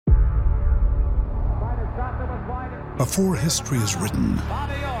Before history is written,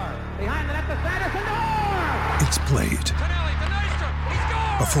 it's played.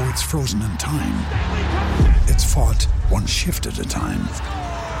 Before it's frozen in time, it's fought one shift at a time.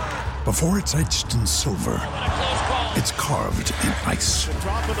 Before it's etched in silver, it's carved in ice.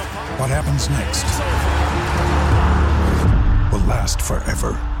 What happens next will last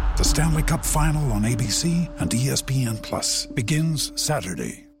forever. The Stanley Cup Final on ABC and ESPN Plus begins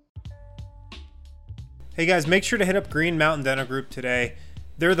Saturday. Hey guys, make sure to hit up Green Mountain Dental Group today.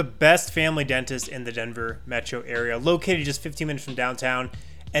 They're the best family dentist in the Denver metro area, located just 15 minutes from downtown,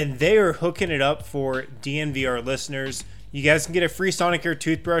 and they are hooking it up for DNVR listeners. You guys can get a free Sonicare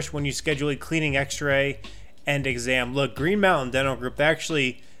toothbrush when you schedule a cleaning, x-ray, and exam. Look, Green Mountain Dental Group, they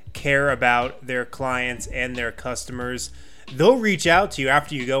actually care about their clients and their customers. They'll reach out to you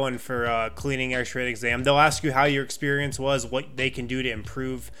after you go in for a cleaning, x-ray, exam. They'll ask you how your experience was, what they can do to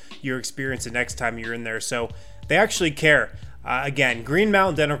improve your experience the next time you're in there. So they actually care. Again, Green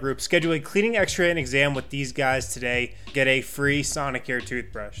Mountain Dental Group. Schedule a cleaning, x-ray, and exam with these guys today. Get a free Sonicare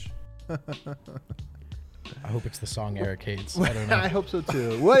toothbrush. I hope it's the song Eric hates. I don't know. I hope so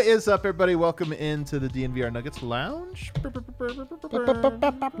too. What is up, everybody? Welcome into the DNVR Nuggets Lounge. All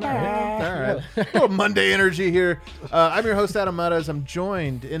right. Little Monday energy here. I'm your host, Adam Matas. I'm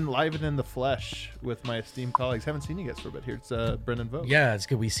joined live and in the flesh with my esteemed colleagues. Haven't seen you guys for a bit here. It's Brendan Vogt. Yeah, it's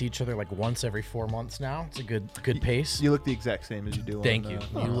good. We see each other like once every 4 months now. It's a good pace. You look the exact same as you do. Thank you.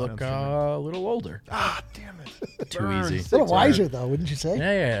 You look a little older. Ah, damn it. Too easy. A little wiser, though, wouldn't you say?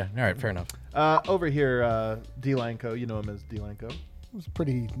 Yeah. All right, fair enough. Over here, D-Line-Co. You know him as D-Line-Co. It was a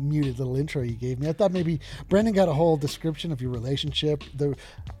pretty muted little intro you gave me. I thought maybe Brendan got a whole description of your relationship, the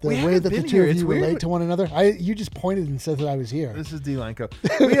way that the two of you relate to one another. You just pointed and said that I was here. This is D-Line-Co.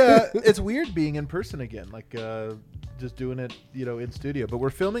 It's weird being in person again, like just doing it, in studio. But we're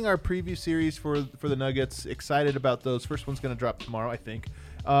filming our preview series for the Nuggets. Excited about those. First one's going to drop tomorrow, I think.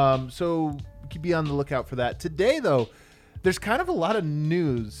 So be on the lookout for that. Today, though, there's kind of a lot of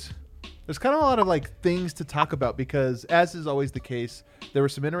news. There's kind of a lot of things to talk about because, as is always the case, there were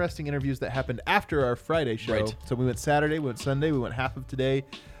some interesting interviews that happened after our Friday show. Right. So we went Saturday, we went Sunday, we went half of today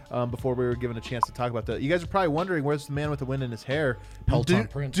before we were given a chance to talk about that. You guys are probably wondering, where's the man with the wind in his hair? Peloton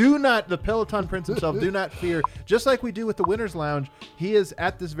Prince. The Peloton Prince himself, do not fear. Just like we do with the Winners Lounge, he is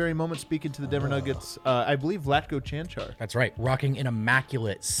at this very moment speaking to the Denver Nuggets, I believe Vlatko Cancar. That's right. Rocking an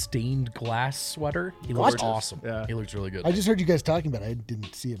immaculate stained glass sweater. He looks awesome. Yeah. He looks really good. I just heard you guys talking about it. I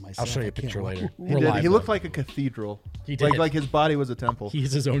didn't see it myself. I'll show you a picture later. He looked like a cathedral. He did. Like his body was a temple.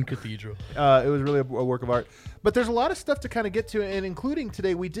 He's his own cathedral. It was really a work of art. But there's a lot of stuff to kind of get to, and including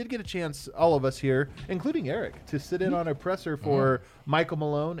today, we did get a chance, all of us here, including Eric, to sit in on a presser for Michael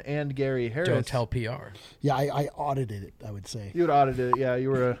Malone and Gary Harris. Don't tell PR. Yeah, I audited it, I would say. You would audit it, yeah.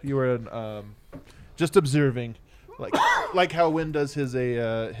 You were just observing, like how Wynn does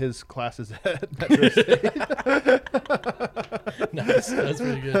his classes at Metro State. Nice. That's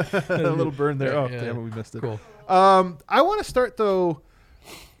pretty good. A little burn there. Oh, Yeah. damn it, we missed it. Cool. I want to start though.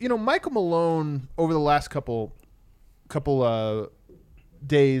 Michael Malone over the last couple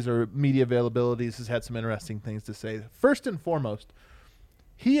days or media availabilities has had some interesting things to say. First and foremost,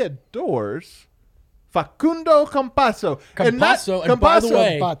 he adores Facundo Campasso. And by the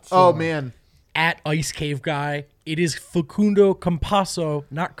way, Campazzo. Oh man, at Ice Cave Guy, it is Facundo Campasso,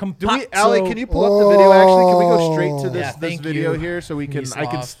 not Campazzo. Allie, can you pull up the video? Actually, can we go straight to this Yeah, this thank video you. I can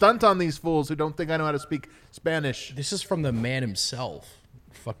Mislav. stunt on these fools who don't think I know how to speak Spanish. This is from the man himself,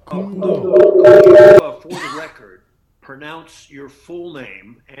 Facundo. For the record, pronounce your full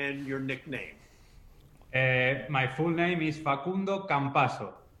name and your nickname. My full name is Facundo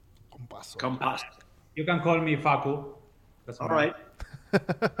Campasso. Campasso. You can call me Facu. That's All right.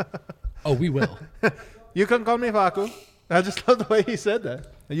 Oh, we will. You can call me Facu. I just love the way he said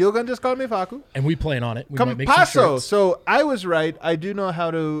that. You can just call me Facu. And we plan on it. We might make some Campasso. shirts. So I was right. I do know how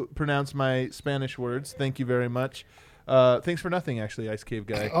to pronounce my Spanish words. Thank you very much. Thanks for nothing, actually, Ice Cave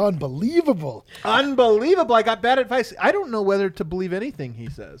Guy. Unbelievable. Unbelievable. I got bad advice. I don't know whether to believe anything he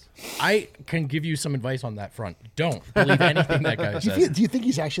says. I can give you some advice on that front. Don't believe anything that guy says. Do you think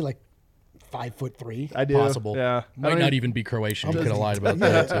he's actually 5'3"? I do. Possible. Yeah. Might not even be Croatian. You could have lied about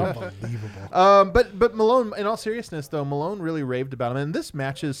that, too. Unbelievable. But Malone, in all seriousness, though, Malone really raved about him. And this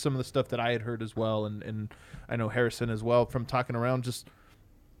matches some of the stuff that I had heard as well. And I know Harrison as well from talking around. Just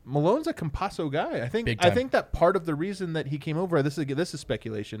Malone's a Campasso guy. I think that part of the reason that he came over, this is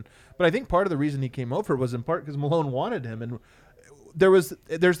speculation, but I think part of the reason he came over was in part because Malone wanted him. And there's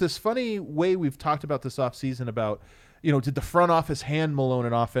this funny way we've talked about this offseason about did the front office hand Malone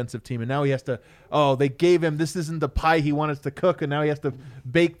an offensive team, and now he has to, they gave him, this isn't the pie he wanted to cook, and now he has to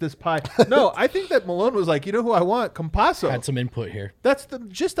bake this pie. No, I think that Malone was like, you know who I want? Campasso. Had some input here. That's the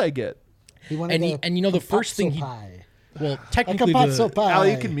gist I get. He wanted the first thing pie. Well, technically, Al,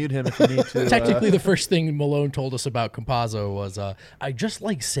 you can mute him if you need to. Technically, the first thing Malone told us about Campazzo was, I just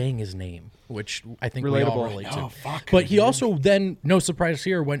like saying his name, which I think we all relate to. But he also then, no surprise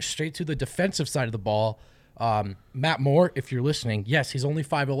here, went straight to the defensive side of the ball. Matt Moore, if you're listening, yes, he's only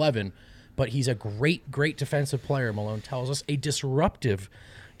 5'11", but he's a great, great defensive player, Malone tells us, a disruptive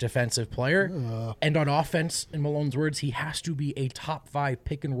defensive player. And on offense, in Malone's words, he has to be a top 5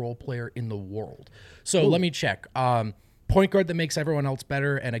 pick-and-roll player in the world. So let me check. Point guard that makes everyone else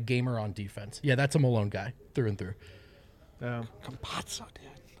better and a gamer on defense. Yeah, that's a Malone guy through and through. Campazzo, dude.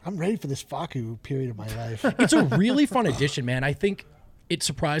 I'm ready for this Facu period of my life. It's a really fun addition, man. I think it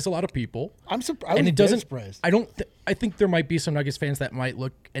surprised a lot of people. I'm surprised. And it doesn't. Surprised. I think there might be some Nuggets fans that might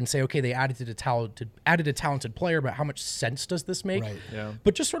look and say, okay, they added a talented player, but how much sense does this make? Right. Yeah.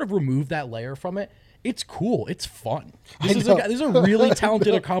 But just sort of remove that layer from it. It's cool. It's fun. This is a really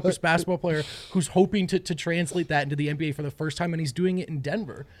talented, accomplished basketball player who's hoping to translate that into the NBA for the first time, and he's doing it in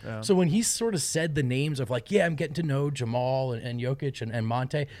Denver. Yeah. So when he sort of said the names of like, yeah, I'm getting to know Jamal and Jokic and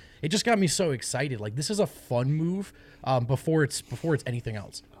Monte, it just got me so excited. Like, this is a fun move before it's anything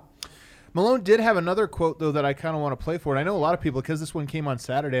else. Malone did have another quote, though, that I kind of want to play for it. I know a lot of people, because this one came on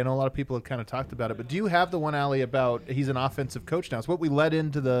Saturday, I know a lot of people have kind of talked about it. But do you have the one, Ali, about he's an offensive coach now? It's what we led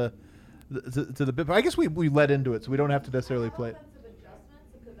into the bit. I guess we led into it, so we don't have to necessarily play it.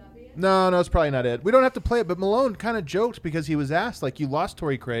 No, it's probably not it. We don't have to play it, but Malone kind of joked because he was asked, like, you lost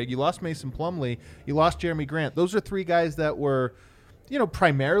Torrey Craig, you lost Mason Plumlee, you lost Jeremy Grant. Those are 3 guys that were,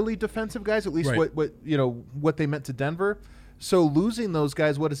 primarily defensive guys, at least what they meant to Denver. So losing those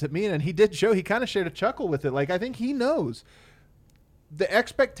guys, what does it mean? And he did show, he kind of shared a chuckle with it. Like, I think he knows the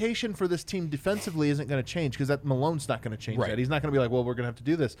expectation for this team defensively isn't going to change because that Malone's not going to change that. He's not going to be like, well, we're going to have to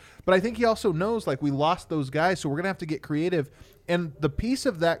do this. But I think he also knows, like, we lost those guys, so we're going to have to get creative. And the piece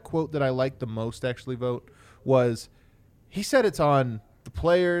of that quote that I liked the most, actually, Vogt, was he said it's on the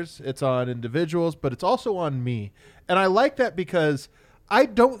players, it's on individuals, but it's also on me. And I like that because I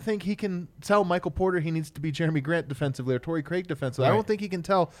don't think he can tell Michael Porter he needs to be Jeremy Grant defensively or Torrey Craig defensively. Right. I don't think he can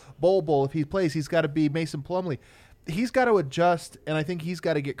tell Bol if he plays he's got to be Mason Plumlee. He's got to adjust, and I think he's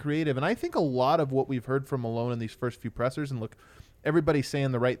got to get creative. And I think a lot of what we've heard from Malone in these first few pressers, and look, everybody's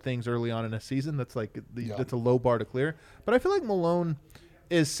saying the right things early on in a season. That's like that's a low bar to clear. But I feel like Malone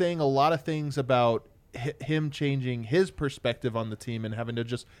is saying a lot of things about him changing his perspective on the team and having to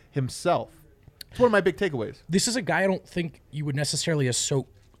just himself. It's one of my big takeaways. This is a guy I don't think you would necessarily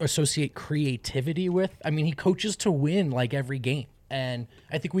associate creativity with. I mean, he coaches to win like every game. And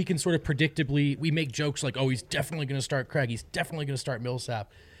I think we can sort of predictably, we make jokes like, oh, he's definitely going to start Craig. He's definitely going to start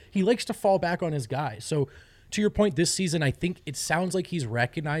Millsap. He likes to fall back on his guys. So to your point, this season, I think it sounds like he's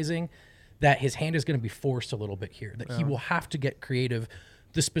recognizing that his hand is going to be forced a little bit here, that he will have to get creative.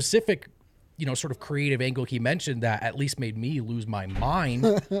 The specific, sort of creative angle he mentioned that at least made me lose my mind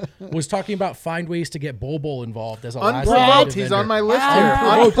was talking about find ways to get Bol involved as a last unprovoked. He's on my list here.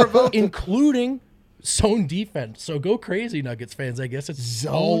 Unprovoked. Including zone defense. So go crazy, Nuggets fans. I guess it's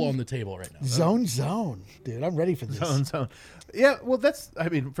all on the table right now. Zone. Dude, I'm ready for this. Zone. Yeah, well, first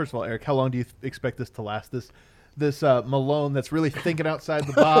of all, Eric, how long do you expect this to last? This Malone that's really thinking outside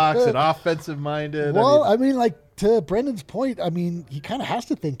the box and offensive-minded. Well, like, to Brendan's point, he kind of has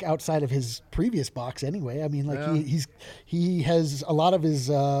to think outside of his previous box anyway. He has a lot of his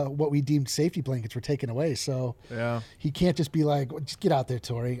what we deemed safety blankets were taken away, so he can't just be like, well, just get out there,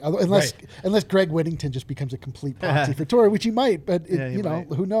 Torrey. Unless Greg Whittington just becomes a complete proxy for Torrey, which he might, but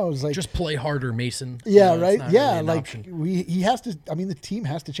who knows? Like, just play harder, Mason. Yeah, right. Really he has to. The team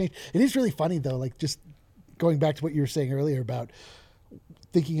has to change. It is really funny though, like just going back to what you were saying earlier about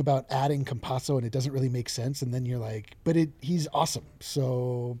thinking about adding Campazzo and it doesn't really make sense, and then you're like, but he's awesome,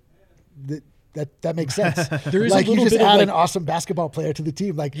 so that makes sense. There is like a little you just bit add of an awesome basketball player to the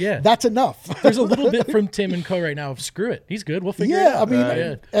team, that's enough. There's a little bit from Tim and Co right now of screw it, he's good, we'll figure it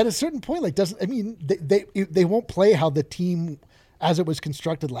out. At a certain point, they won't play how the team as it was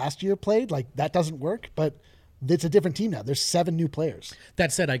constructed last year played. Like, that doesn't work, but it's a different team now. There's 7 new players.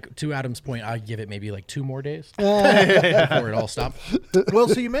 That said, to Adam's point, I'd give it maybe like 2 more days before it all stops. Well,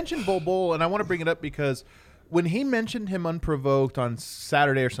 so you mentioned Bol, and I want to bring it up because when he mentioned him unprovoked on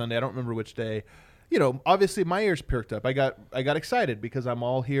Saturday or Sunday, I don't remember which day, obviously my ears perked up. I got excited because I'm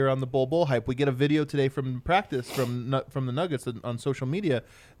all here on the Bol hype. We get a video today from practice from the Nuggets on social media.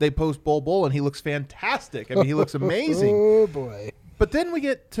 They post Bol, and he looks fantastic. He looks amazing. Oh, boy. But then we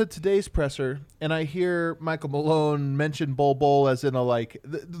get to today's presser, and I hear Michael Malone mention Bol as in a like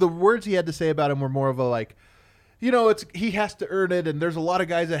the words he had to say about him were more of a like, he has to earn it, and there's a lot of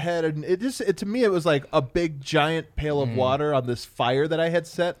guys ahead, and to me it was like a big giant pail of water on this fire that I had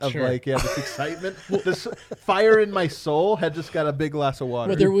set of this excitement. This fire in my soul had just got a big glass of water.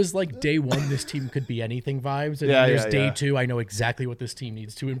 Well, there was like day one, this team could be anything vibes, and then there's day two, I know exactly what this team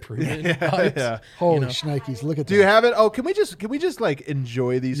needs to improve in. Holy shnikes, look at that. Do you have it? Oh, can we just like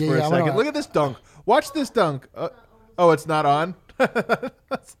enjoy these for a second? Look at this dunk. Watch this dunk. It's not on.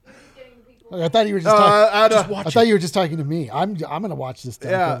 I thought you were just talking. I thought you were just talking to me. I'm gonna watch this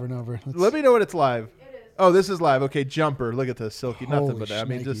dunk over and over. Let me know when it's live. It is. Oh, this is live. Okay, jumper. Look at this, silky. Nothing but that. I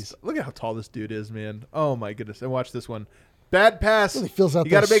mean, just look at how tall this dude is, man. Oh my goodness. And watch this one. Bad pass. Really fills out.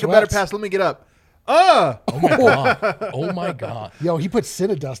 You got to make a better pass. Let me get up. Oh my god! Oh my god! Yo, he put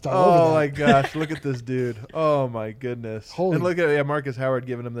Cinedust all over that. Oh my gosh! Look at this dude. Oh my goodness! And look at Marcus Howard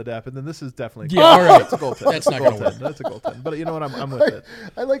giving him the dap, and then this is definitely all right. That's a goaltend. That's not going to work. That's a goaltend. But you know what? I'm with it.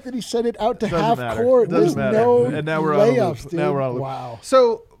 I like that he sent it out to Doesn't half court. Doesn't There's matter. no And now we're layups, on dude. Now we're on. Wow.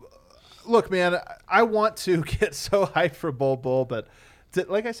 So, look, man, I want to get so hyped for Bol, but.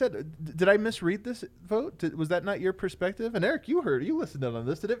 Like I said, did I misread this vote? Was that not your perspective? And Eric, you listened in on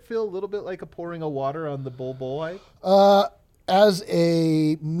this. Did it feel a little bit like a pouring of water on the Bol hype? As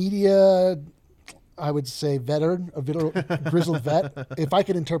a media, I would say veteran, a grizzled vet, if I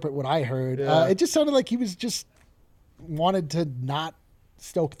could interpret what I heard, it just sounded like he was just wanted to not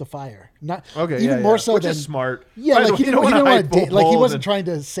stoke the fire. Not even more so which than is smart. Yeah, like he didn't want to. Like he wasn't trying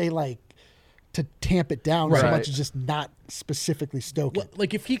to say like to tamp it down so much as just not specifically stoke it.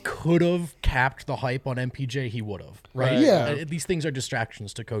 Like if he could have capped the hype on MPJ, he would have, right? Yeah. These things are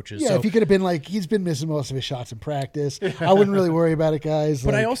distractions to coaches. Yeah, so. If he could have been like, he's been missing most of his shots in practice, I wouldn't really worry about it, guys.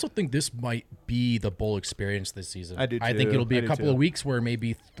 But I also think this might be the Bull experience this season. I do too. I think it'll be a couple of weeks where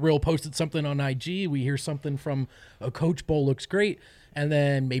maybe Thrill posted something on IG, we hear something from a coach, Bull looks great, and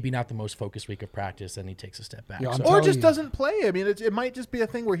then maybe not the most focused week of practice, and he takes a step back. Yeah, or just doesn't play. I mean, it might just be a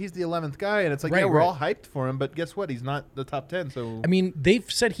thing where he's the 11th guy, and it's like, we're all hyped for him, but guess what? He's not the top 10. So I mean,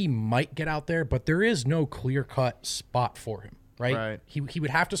 they've said he might get out there, but there is no clear-cut spot for him, right? He would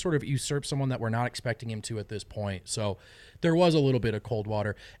have to sort of usurp someone that we're not expecting him to at this point. So there was a little bit of cold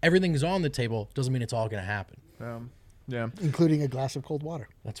water. Everything's on the table. Doesn't mean it's all going to happen. Yeah, including a glass of cold water.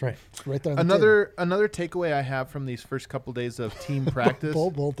 That's right. It's right there. On another takeaway I have from these first couple days of team practice.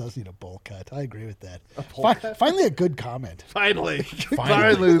 Bull does need a bowl cut. I agree with that. Finally, a good comment. Finally,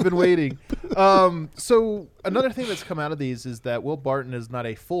 we've been waiting. So another thing that's come out of these is that Will Barton is not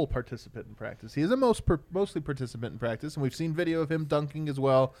a full participant in practice. He is a mostly participant in practice, and we've seen video of him dunking as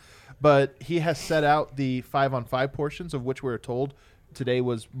well. But he has set out the 5-on-5 portions, of which we're told today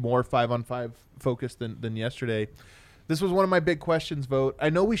was more 5-on-5 focused than yesterday. This was one of my big questions, Vogt. I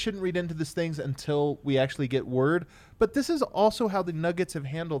know we shouldn't read into these things until we actually get word, but this is also how the Nuggets have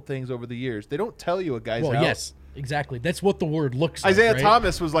handled things over the years. They don't tell you a guy's out. Yes, exactly. That's what the word looks like. Isaiah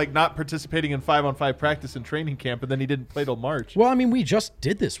Thomas was like not participating in 5-on-5 practice in training camp, and then he didn't play till March. Well, I mean, we just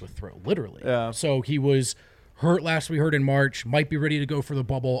did this with Thrill, literally. Yeah. So he was hurt last we heard in March, might be ready to go for the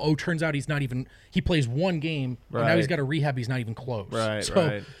bubble. Oh, turns out he's not even – he plays one game, and now he's got a rehab. He's not even close.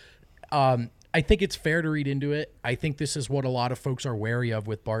 Right. I think it's fair to read into it. I think this is what a lot of folks are wary of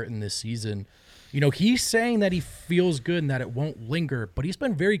with Barton this season. You know, he's saying that he feels good and that it won't linger, but he's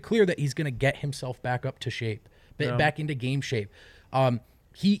been very clear that he's going to get himself back up to shape, back into game shape. I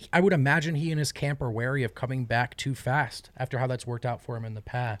would imagine he and his camp are wary of coming back too fast after how that's worked out for him in the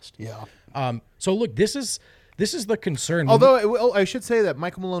past. Yeah. So look, this is the concern. Although I should say that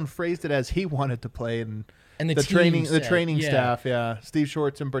Michael Malone phrased it as he wanted to play, and the training staff, Steve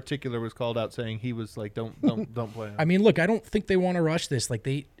Schwartz in particular was called out saying he was like, don't play him. I mean, look, I don't think they want to rush this. Like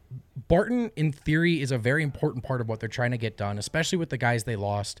Barton, in theory, is a very important part of what they're trying to get done, especially with the guys they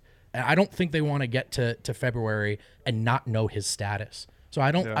lost. I don't think they want to get to February and not know his status. So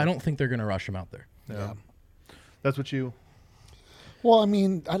I don't think they're going to rush him out there. Yeah. That's what you. Well, I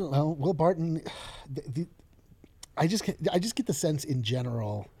mean, I don't know. Will Barton, I just get the sense in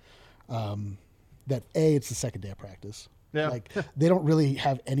general that it's the second day of practice. Yeah. Like they don't really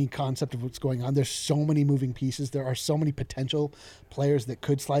have any concept of what's going on. There's so many moving pieces. There are so many potential players that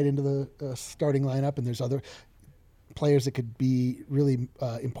could slide into the starting lineup, and there's other players that could be really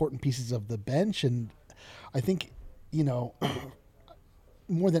important pieces of the bench. And I think, you know,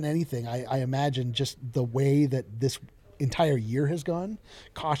 more than anything, I imagine just the way that this entire year has gone,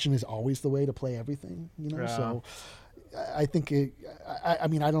 caution is always the way to play everything, you know? Yeah. So I think, I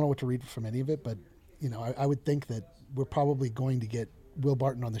mean, I don't know what to read from any of it, but, you know, I would think that we're probably going to get Will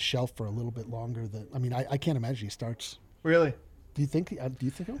Barton on the shelf for a little bit longer. I mean, I can't imagine he starts. Really? Do you think?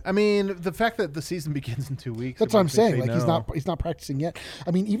 I mean, the fact that the season begins in 2 weeks. That's what I'm saying. Like he's not practicing yet.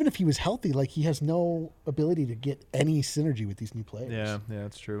 I mean, even if he was healthy, like he has no ability to get any synergy with these new players. Yeah,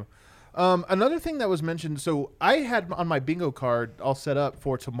 that's true. Another thing that was mentioned. So I had on my bingo card all set up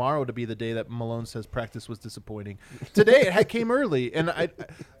for tomorrow to be the day that Malone says practice was disappointing. Today it came early, and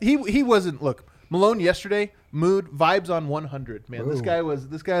he wasn't. Look, Malone yesterday vibes on 100. Man, this guy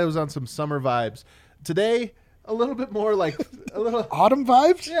was on some summer vibes. Today. A little bit more like a little autumn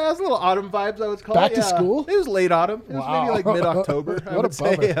vibes. Yeah, it was a little autumn vibes. I would call back it. to school. It was late autumn. It was maybe like mid-October. I would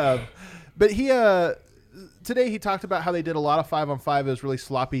say. But he today he talked about how they did a lot of 5-on-5. It was really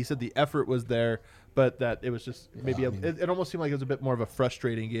sloppy. He said the effort was there, but that it was just maybe it almost seemed like it was a bit more of a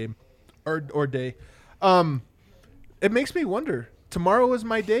frustrating game or day. It makes me wonder. Tomorrow is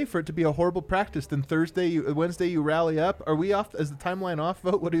my day for it to be a horrible practice. Then Wednesday you rally up. Are we off? Is the timeline off?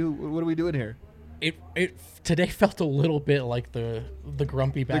 Vogt? What are we doing here? It today felt a little bit like the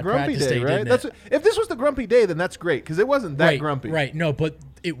grumpy practice day, right? If this was the grumpy day, then that's great because it wasn't that grumpy. Right. No, but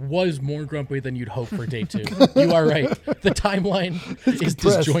it was more grumpy than you'd hope for day 2. You are right. The timeline is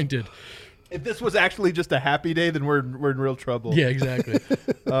disjointed. If this was actually just a happy day, then we're in real trouble. Yeah, exactly.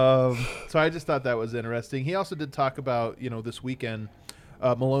 So I just thought that was interesting. He also did talk about this weekend.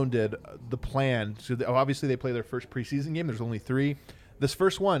 Malone did the plan. So obviously they play their first preseason game. There's only 3. This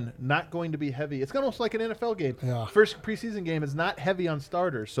first one, not going to be heavy. It's almost like an NFL game. Yeah. First preseason game is not heavy on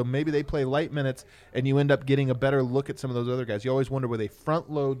starters, so maybe they play light minutes, and you end up getting a better look at some of those other guys. You always wonder, will they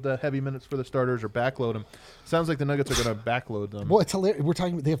front load the heavy minutes for the starters or back load them? Sounds like the Nuggets are going to back load them. Well, it's hilarious. We're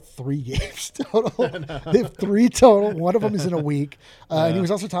talking. They have 3 games total. They have 3 total. One of them is in a week. And he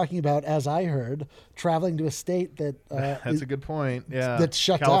was also talking about, as I heard, traveling to a state that that's a good point. Yeah, that's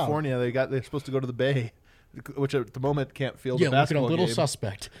shut California. down. They're supposed to go to the Bay. Which at the moment can't field a basketball looking a little game.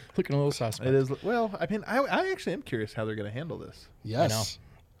 suspect. Looking a little suspect. It is. Well, I mean, I actually am curious how they're going to handle this. Yes.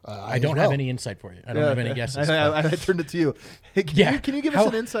 I don't have any insight for you. I don't have any guesses. I turned it to you. Hey, can you give us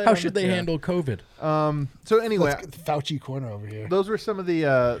an insight? How should they handle COVID? So anyway, Fauci corner over here. Those were some of the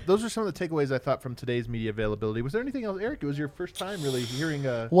takeaways I thought from today's media availability. Was there anything else, Eric? It was your first time really hearing.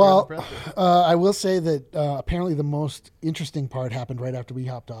 I will say that apparently the most interesting part happened right after we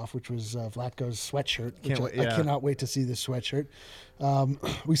hopped off, which was Vlatko's sweatshirt. I cannot wait to see this sweatshirt.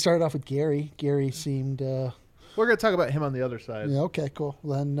 We started off with Gary. Gary seemed. We're going to talk about him on the other side. Yeah, okay, cool.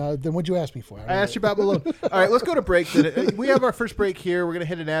 Then what'd you ask me for? I asked you about Malone. All right, let's go to break. We have our first break here. We're going to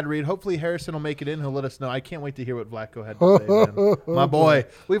hit an ad read. Hopefully Harrison will make it in. He'll let us know. I can't wait to hear what Vlatko had to say, man. My boy.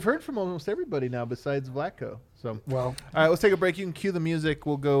 We've heard from almost everybody now besides Vlatko. So, all right, let's take a break. You can cue the music.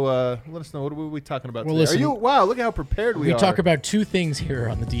 We'll go. Let us know. What are we talking about today? Listen, wow, look at how prepared we are. We talk about 2 things here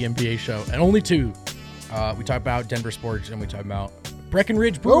on the DNVR show, and only 2. We talk about Denver sports, and we talk about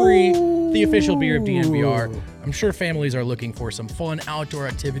Breckenridge Brewery, the official beer of DNVR. I'm sure families are looking for some fun outdoor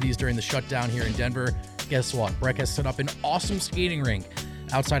activities during the shutdown here in Denver. Guess what? Breck has set up an awesome skating rink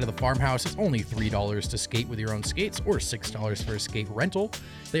outside of the farmhouse. It's only $3 to skate with your own skates or $6 for a skate rental.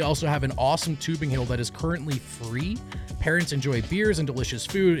 They also have an awesome tubing hill that is currently free. Parents enjoy beers and delicious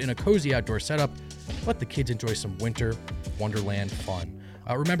food in a cozy outdoor setup. Let the kids enjoy some winter wonderland fun.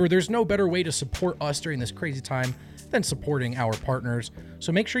 Remember, there's no better way to support us during this crazy time than supporting our partners.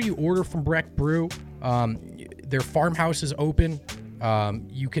 So make sure you order from Breck Brew. Their farmhouse is open.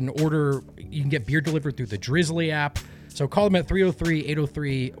 You can get beer delivered through the Drizzly app. So call them at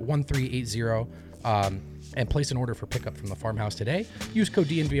 303-803-1380 and place an order for pickup from the farmhouse today. Use code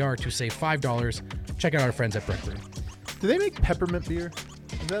DNVR to save $5. Check out our friends at Breck Brew. Do they make peppermint beer?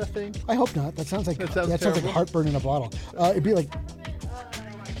 Is that a thing? I hope not. That sounds like heartburn in a bottle. It'd be like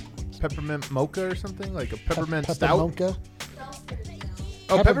peppermint mocha or something, like a peppermint stout. Mocha.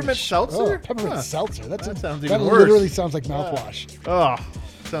 Oh, peppermint seltzer. Peppermint seltzer. That sounds even worse. That literally sounds like mouthwash.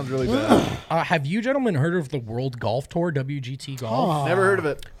 Sounds really bad. Have you gentlemen heard of the World Golf Tour, WGT Golf? Never heard of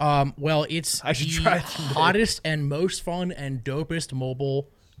it. Well, it's the hottest and most fun and dopest mobile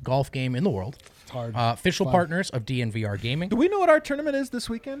golf game in the world. Hard. Official partners of DNVR Gaming. Do we know what our tournament is this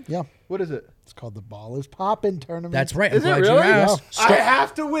weekend? Yeah. What is it? It's called the Ball is Poppin' tournament. That's right. Is it really? I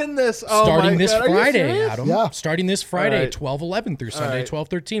have to win this. Starting this Friday, Adam. Yeah. Starting this Friday, 12/11 through Sunday,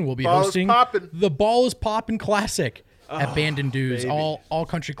 12/13. We'll be hosting the Ball is Poppin' Classic at Bandon Dues. All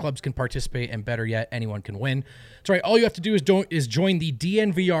country clubs can participate, and better yet, anyone can win. That's right. All you have to do is join the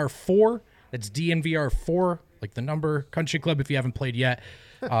DNVR 4. That's DNVR 4, like the number, country club if you haven't played yet.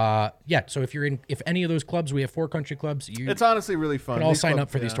 So if any of those clubs, we have 4 country clubs. It's honestly really fun. You can all sign up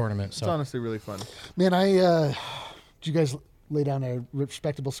for these tournaments. It's honestly really fun. Man, did you guys lay down a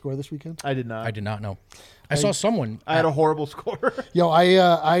respectable score this weekend? I did not. I did not know. I saw someone. I had a horrible score. Yo, I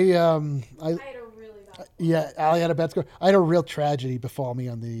had a really bad. Yeah, Ali had a bad score. I had a real tragedy befall me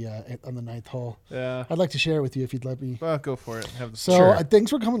on the ninth hole. Yeah. I'd like to share it with you if you'd let me. Well, go for it.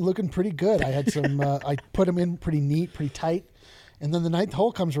 Things were looking pretty good. I had some. I put them in pretty neat, pretty tight, and then the ninth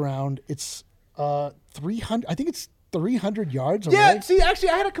hole comes around. It's 300. I think it's 300 yards away. Yeah, see, actually,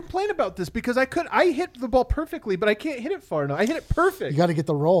 I had a complaint about this because I hit the ball perfectly, but I can't hit it far enough. I hit it perfect. You got to get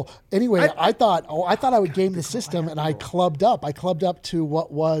the roll. Anyway, I thought I would game the system, and I clubbed up. I clubbed up to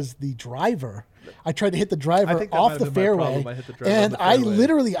what was the driver. I tried to hit the driver off the fairway, and I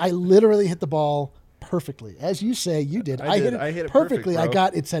literally hit the ball perfectly, as you say you did. I hit it perfectly.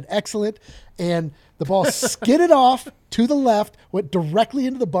 It said excellent, and the ball skidded off to the left, went directly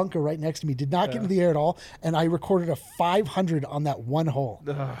into the bunker right next to me. Did not get into the air at all, and I recorded a 500 on that one hole,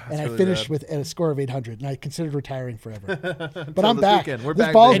 and I finished with a score of 800, and I considered retiring forever. But I'm back. We're this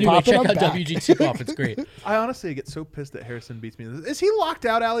back. ball's Anyway, popping. check I'm out back. WGT Golf. It's great. I honestly get so pissed that Harrison beats me. Is he locked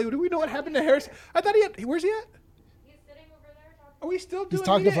out, Allie? Do we know what happened to Harrison? I thought where's he at? Are we still doing? He's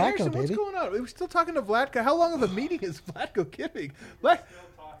talking to Vlatko, Harrison, baby. What's going on? Are we still talking to Vlatko? How long of a meeting is Vlatko giving? Vlatko,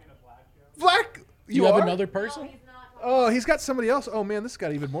 you have another person? Oh, he's got somebody else. Oh man, this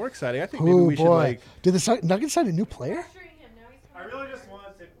got even more exciting. I think maybe we should like. Did the Nuggets sign a new player? I really just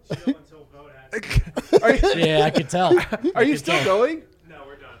wanted to chill until Vogt has. Yeah, I could tell. Are you still going? No,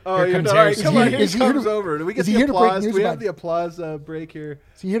 we're done. Oh, you're comes done. All right, Harrison. come on. Here Is he he here comes to- over. Do we get is he the here to break applause? news Do we have about- the applause break here?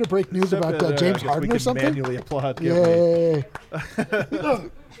 So you here to break news Step about in there. James I guess Harden we or can something? manually applaud. can't we? Yay!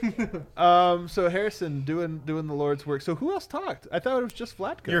 So Harrison doing the Lord's work. So who else talked? I thought it was just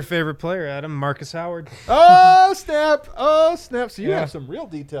Vlatko. Your favorite player, Adam, Marcus Howard. Oh snap! Oh snap! So you have some real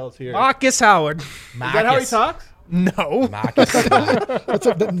details here. Marcus Howard. Is that how he talks? No.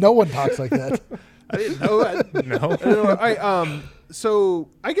 No one talks like that. I didn't know. I didn't know. All right. So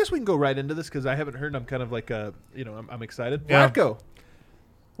I guess we can go right into this because I haven't heard. I'm kind of like I'm excited. Yeah. Vlatko,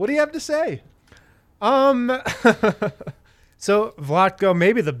 what do you have to say? So Vlatko,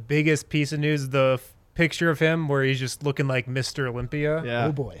 maybe the biggest piece of news, the picture of him where he's just looking like Mr. Olympia. Yeah.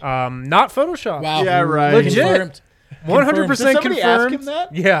 Oh boy. Not Photoshop. Wow. Yeah, right. Legit. Confirmed. 100% Did somebody confirmed. ask him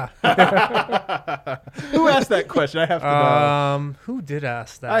that? Yeah. Who asked that question? I have to know. Who did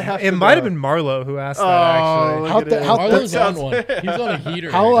ask that? I have it to might have know. been Marlo who asked that, Oh, actually. look at him. Marlo's on one. He's on a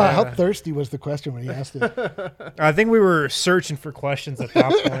heater. How thirsty was the question when he asked it? I think we were searching for questions at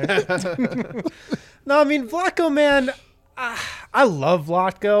that point. No, I mean, Vlatko, man, I love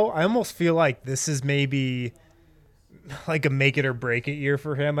Vlatko. I almost feel like this is maybe like a make it or break it year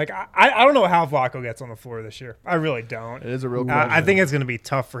for him. Like, I don't know how Vlatko gets on the floor this year. I really don't. It is a real question. I think it's going to be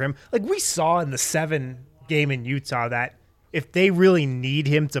tough for him. Like, we saw in the 7 game in Utah that if they really need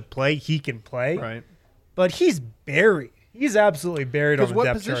him to play, he can play. Right. But he's buried. He's absolutely buried on the What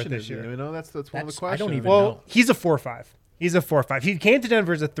depth chart position this is he? year. You know, that's one of the I questions. don't even Well, know. he's a 4-5. He's a 4-5. He came to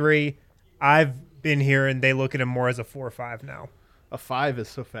Denver as a 3. I've been here, and they look at him more as a 4-5 now. A 5 is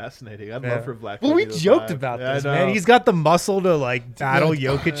so fascinating. I'd love for Vlatko. Well, to we be the joked 5. about Yeah, this, I know. man. He's got the muscle to like battle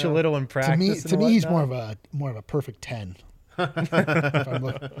Jokic a little in To practice. me, he's more of a perfect 10.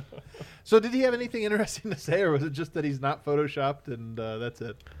 So, did he have anything interesting to say, or was it just that he's not photoshopped and that's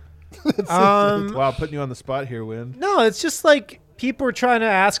it? Wow, putting you on the spot here, Wind. No, it's just like people are trying to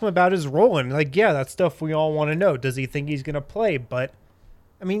ask him about his role, and like, yeah, that's stuff we all want to know. Does he think he's going to play? But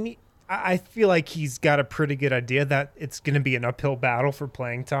I mean, I feel like he's got a pretty good idea that it's going to be an uphill battle for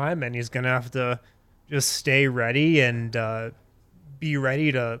playing time, and he's going to have to just stay ready and be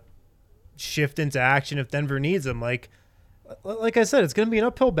ready to shift into action if Denver needs him. Like I said, it's going to be an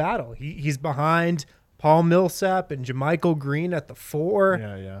uphill battle. He's behind Paul Millsap and Jermichael Green at the 4.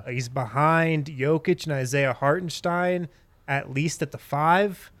 Yeah. He's behind Jokic and Isaiah Hartenstein at least at the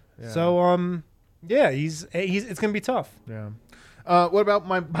 5. Yeah. So he's it's going to be tough. Yeah. What about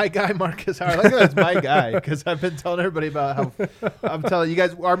my guy Marcus Howard? I like that it's my guy because I've been telling everybody about how I'm telling you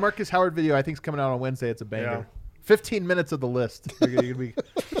guys our Marcus Howard video I think is coming out on Wednesday. It's a banger. Yeah. 15 minutes of the list. You're gonna be,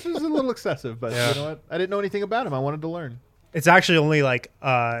 which is a little excessive, but you know what? I didn't know anything about him. I wanted to learn. It's actually only like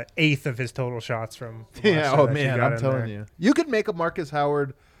 1/8 of his total shots from last year Yeah. Oh that you man, got I'm in telling there. you, you could make a Marcus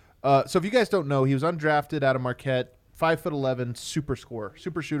Howard. So if you guys don't know, he was undrafted out of Marquette. 5'11", super scorer,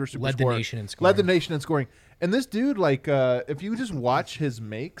 super shooter, super Led the scorer. nation in scoring. Led the nation in scoring. And this dude, like, if you just watch his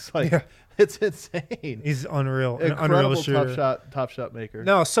makes, like, it's insane. He's unreal. An Incredible unreal shooter. top shot maker.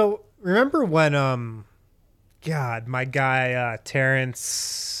 No, so remember when my guy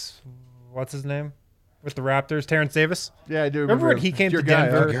Terrence, what's his name? With the Raptors, Terrence Davis. Yeah, I do Remember when him. he came Your to guy,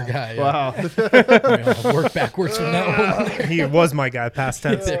 Denver? Your guy, yeah. Wow. Work backwards from that one. He was my guy, past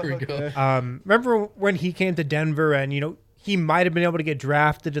tense. There we go. Remember when he came to Denver and, he might have been able to get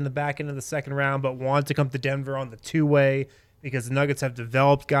drafted in the back end of the second round, but wanted to come to Denver on the 2-way because the Nuggets have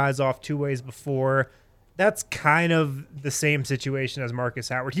developed guys off 2-ways before. that's kind of the same situation as Marcus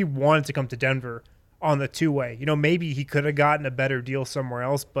Howard. He wanted to come to Denver on the two-way. Maybe he could have gotten a better deal somewhere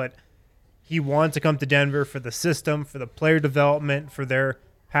else, but he wanted to come to Denver for the system, for the player development, for their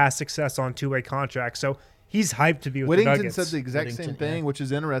past success on two-way contracts. So he's hyped to be with the Nuggets. Whittington said the exact same thing, which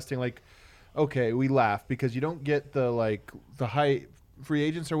is interesting. Like, okay, we laugh because you don't get the high free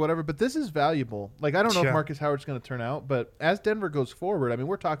agents or whatever, but this is valuable. Like, I don't know if Marcus Howard's going to turn out, but as Denver goes forward, I mean,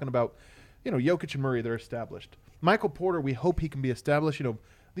 we're talking about, Jokic and Murray, they're established. Michael Porter, we hope he can be established.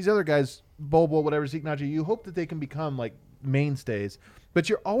 These other guys, Bobo, whatever, Zeke Naji, you hope that they can become like mainstays, but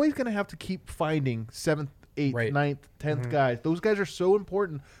you're always going to have to keep finding 7th, 8th, 9th, 10th guys. Those guys are so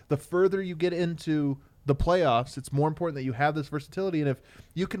important. The further you get into the playoffs, it's more important that you have this versatility. And if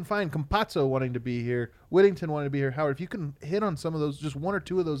you can find Campazzo wanting to be here, Whittington wanting to be here, Howard, if you can hit on some of those, just one or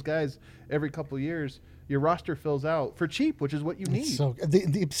two of those guys every couple of years, your roster fills out for cheap, which is what you need. So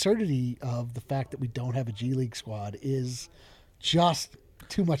the absurdity of the fact that we don't have a G League squad is just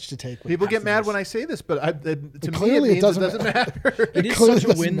too much to take. People get mad when I say this, but to clearly me it doesn't matter. It is such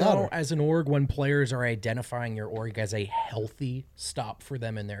a win, though, as an org when players are identifying your org as a healthy stop for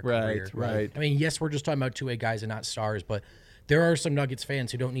them in their career. Right. I mean, yes, we're just talking about two-way guys and not stars, but there are some Nuggets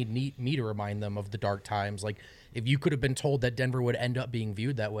fans who don't need me to remind them of the dark times. Like, if you could have been told that Denver would end up being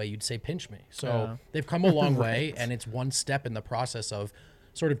viewed that way, you'd say, pinch me. So they've come a long way, and it's one step in the process of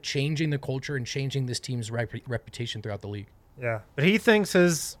sort of changing the culture and changing this team's reputation throughout the league. Yeah, but he thinks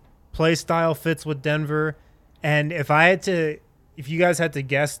his play style fits with Denver. And if you guys had to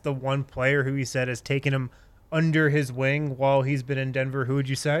guess the one player who he said has taken him under his wing while he's been in Denver, who would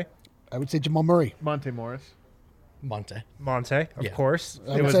you say? I would say Jamal Murray. Monte Morris. Monte, of course.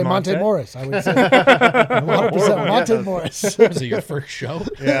 I would say Monte Morris. I would say 100% Monte Morris. Was it your first show?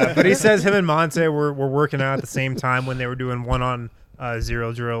 Yeah, but he says him and Monte were working out at the same time when they were doing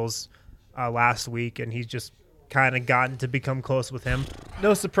 1-on-0 drills last week, and he's just kind of gotten to become close with him.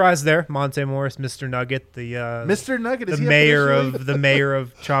 No surprise there. Monte Morris, Mr. Nugget, Mr. Nugget, the mayor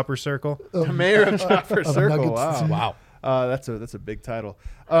of Chopper Circle. The mayor of Chopper Circle. Wow. That's a big title.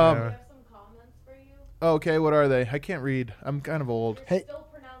 We have some comments for you. Okay, what are they? I can't read. I'm kind of old. Hey. Still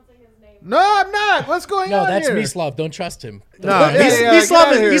pronouncing his name. No, I'm not. What's going on here? No, that's here? Mislav. Don't trust him.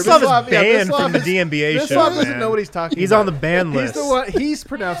 Mislav is banned from the DNBA show. Mislav doesn't know what he's talking about. He's on the ban list. He's the one. He's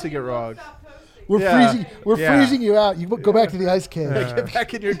pronouncing it wrong. We're freezing you out. You go back to the ice cave. Get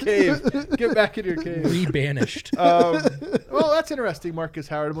back in your cave. Get back in your cave. Re-banished. Well, that's interesting, Marcus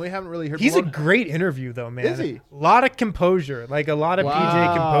Howard. We haven't really heard. He's a great interview, though, man. Is he? A lot of composure, like a lot of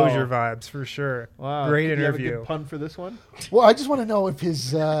PJ composure vibes for sure. Wow, great interview. interview. You have a good pun for this one? Well, I just want to know if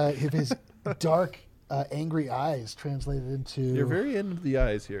his dark, angry eyes translated into. You're very into the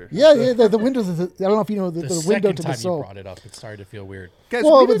eyes here. Yeah, the window. I don't know if you know the window to the soul. The second time you brought it up, it started to feel weird. Guys,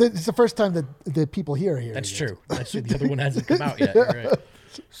 well, but it's the first time that the people here are here. That's true. That's true. The other one hasn't come out yet. You're right.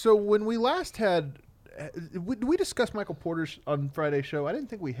 So when we last had, did we discuss Michael Porter's on Friday's show? I didn't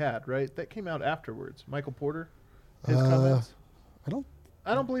think we had, right? That came out afterwards. Michael Porter, his comments.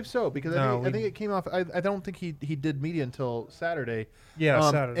 I don't believe so because I think it came off. I don't think he did media until Saturday. Yeah,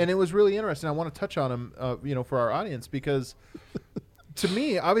 Saturday. And it was really interesting. I want to touch on him, for our audience because to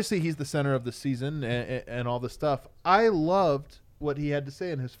me, obviously, he's the center of the season and all this stuff. I loved what he had to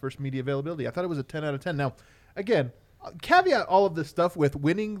say in his first media availability. I thought it was a 10 out of 10. Now, again, caveat all of this stuff with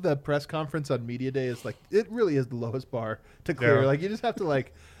winning the press conference on media day is like it really is the lowest bar to clear. Yeah. Like you just have to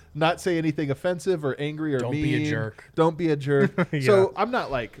not say anything offensive or angry or Don't mean. Be a jerk. Don't be a jerk. Yeah. So I'm not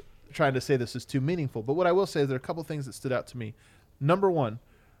trying to say this is too meaningful, but what I will say is there are a couple things that stood out to me. Number one,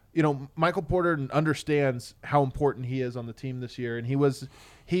 Michael Porter understands how important he is on the team this year, and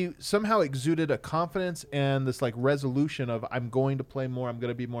he somehow exuded a confidence and this resolution of I'm going to play more, I'm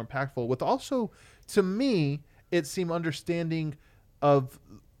going to be more impactful. With also, to me, it seemed understanding of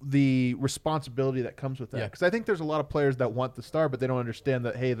the responsibility that comes with that. Because I think there's a lot of players that want the star, but they don't understand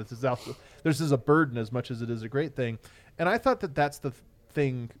that, hey, this is a burden as much as it is a great thing. And I thought that that's the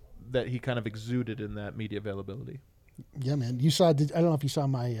thing that he kind of exuded in that media availability. Yeah, man. You saw? I don't know if you saw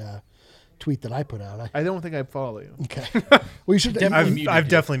my tweet that I put out. I don't think I follow you. Okay. Well, you should. I've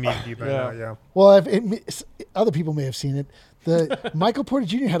definitely muted you by now. Yeah. Well, other people may have seen it. The Michael Porter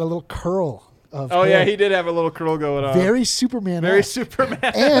Jr. had a little curl. Yeah, he did have a little curl going on. Very Superman.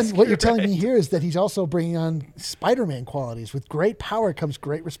 And what you're telling me here is that he's also bringing on Spider-Man qualities. With great power comes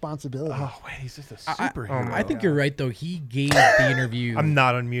great responsibility. Oh, wait, he's just a superhero. I think you're right, though. He gave the interview. I'm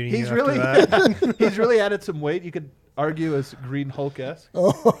not unmuting you after that. He's really added some weight. You could argue as Green Hulk-esque.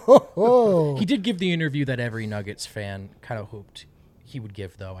 He did give the interview that every Nuggets fan kind of hoped he would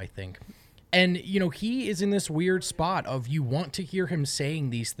give, though, I think. And, he is in this weird spot of you want to hear him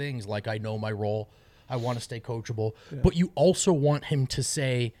saying these things like, I know my role. I want to stay coachable. But you also want him to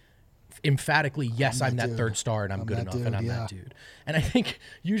say emphatically, yes, I'm that third star and I'm good enough and I'm that dude. And I think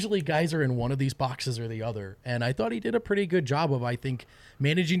usually guys are in one of these boxes or the other. And I thought he did a pretty good job of, I think,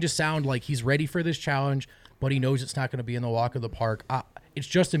 managing to sound like he's ready for this challenge, but he knows it's not going to be in the walk of the park. It's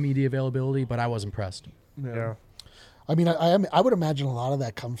just a media availability, but I was impressed. Yeah. I mean, I would imagine a lot of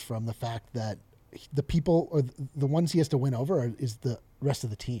that comes from the fact that the people or the ones he has to win over is the rest of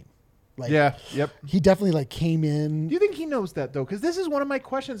the team. Like, he definitely like came in. Do you think he knows that though? Because this is one of my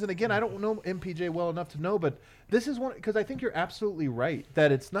questions, and again, I don't know MPJ well enough to know, but this is one because I think you're absolutely right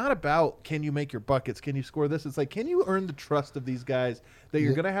that it's not about can you make your buckets, can you score this. It's like can you earn the trust of these guys that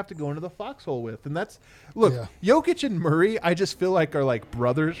you're going to have to go into the foxhole with, and that's Jokic and Murray. I just feel like are like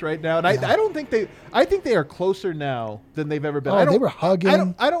brothers right now, and I don't think I think they are closer now than they've ever been. They were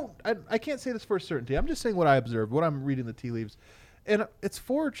hugging. I can't say this for certainty. I'm just saying what I observed, what I'm reading the tea leaves. And it's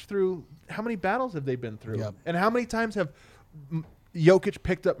forged through how many battles have they been through? Yep. And how many times have Jokic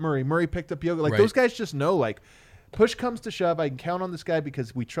picked up Murray, Murray picked up Jokic? Like those guys just know, like, push comes to shove, I can count on this guy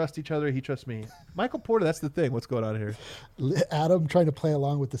because we trust each other, he trusts me. Michael Porter, that's the thing. What's going on here? Adam trying to play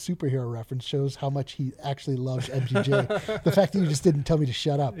along with the superhero reference shows how much he actually loves MPJ. The fact that you just didn't tell me to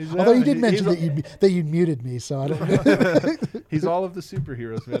shut up. Although you did mention that you muted me, so I don't know. He's all of the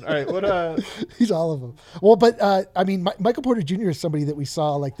superheroes, man. All right, he's all of them. Well, but I mean, Michael Porter Jr. is somebody that we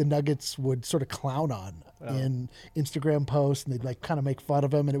saw like the Nuggets would sort of clown on in Instagram posts, and they'd like kind of make fun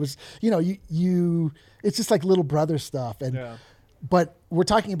of him, and it was it's just like little brother stuff, and but we're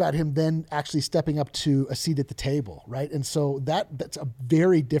talking about him then actually stepping up to a seat at the table, right? And so that's a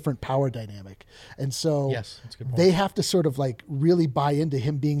very different power dynamic. And so that's a good point. They have to sort of like really buy into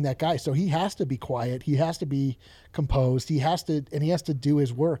him being that guy. So he has to be quiet. He has to be composed. He has to do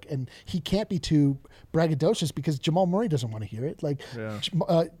his work. And he can't be too braggadocious because Jamal Murray doesn't want to hear it. Like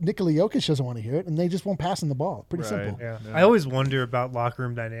Nikola Jokic doesn't want to hear it, and they just won't pass him the ball. Pretty simple. Yeah. I always wonder about locker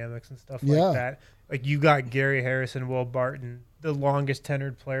room dynamics and stuff like that. Like you got Gary Harrison, Will Barton, the longest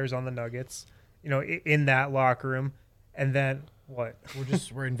tenured players on the Nuggets, in that locker room. And then what?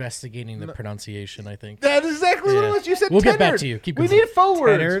 We're investigating the pronunciation, I think. That's exactly what it was. You said we'll tenured. Get back to you. Keep going. We need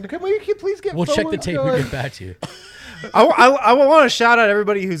forwards. Can we please get We'll forwards check the tape going? and get back to you. I want to shout out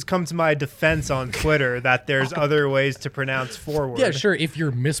everybody who's come to my defense on Twitter that there's other ways to pronounce forward. Yeah, sure. If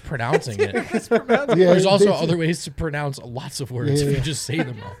you're mispronouncing it. There's also other ways to pronounce lots of words if you just say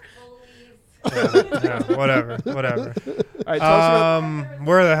them wrong. Whatever. All right, tell us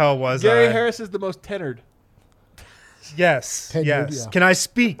where the hell was Gary I? Harris is the most tenured. Yes. Can I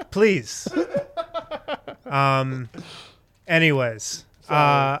speak, please? Anyways,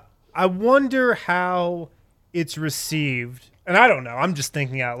 I wonder how it's received, and I don't know. I'm just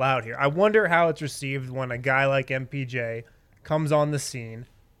thinking out loud here. I wonder how it's received when a guy like MPJ comes on the scene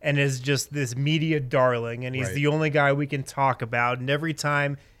and is just this media darling, and he's the only guy we can talk about, and every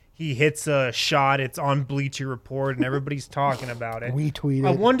time he hits a shot, it's on Bleacher Report, and everybody's talking about it. Retweeted.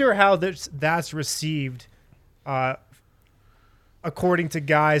 I wonder how that's received according to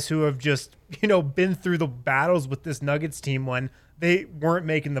guys who have just, been through the battles with this Nuggets team when they weren't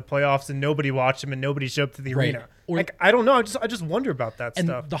making the playoffs and nobody watched them and nobody showed up to the arena. Or, I don't know. I just wonder about that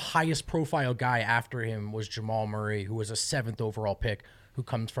stuff. And the highest profile guy after him was Jamal Murray, who was a 7th overall pick, who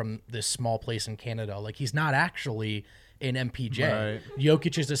comes from this small place in Canada. Like, he's not actually in MPJ. Right.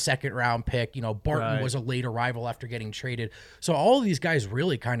 Jokic is a 2nd-round pick. Barton was a late arrival after getting traded. So all of these guys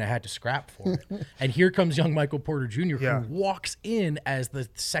really kind of had to scrap for it. And here comes young Michael Porter Jr., who walks in as the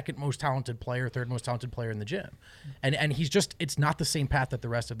 2nd most talented player, 3rd most talented player in the gym. And he's just, it's not the same path that the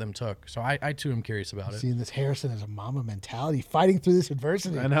rest of them took. So I too am curious about it. Seeing this Harrison as a mama mentality, fighing through this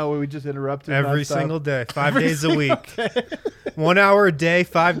adversity. I know, we just interrupted. Every single day, 5 days a week. 1 hour a day,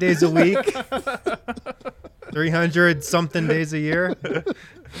 5 days a week. 300-something days a year.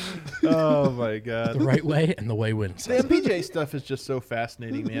 Oh, my God. The right way and the way wins. The MPJ stuff is just so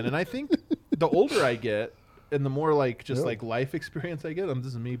fascinating, man. And I think the older I get and the more like life experience I get, this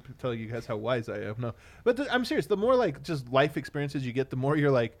is me telling you guys how wise I am. No, but I'm serious. The more like just life experiences you get, the more you're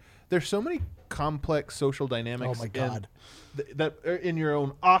like, there's so many complex social dynamics. Oh, my God. That are in your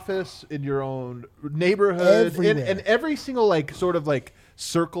own office, in your own neighborhood, in every single like sort of like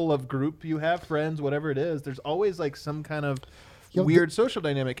circle of group you have, friends, whatever it is, there's always like some kind of weird social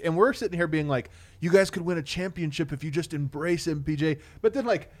dynamic. And we're sitting here being like, you guys could win a championship if you just embrace MPJ. But then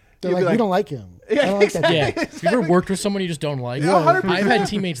like, they're like, we don't like him. Yeah, don't like that Have you ever worked with someone you just don't like? Yeah, 100%. I've had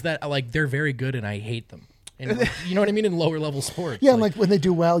teammates that like they're very good and I hate them. And like, you know what I mean? In lower level sports. Yeah, and like when they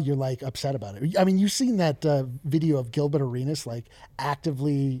do well, you're like upset about it. I mean, you've seen that video of Gilbert Arenas like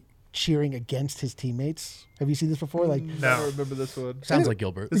actively cheering against his teammates Have you seen this before? Like, No. I don't remember this one. Sounds like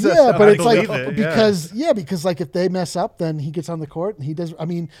Gilbert. Yeah, but it's like believe it, because like if they mess up, then he gets on the court and he does. I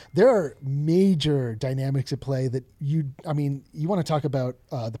mean, there are major dynamics at play that you want to talk about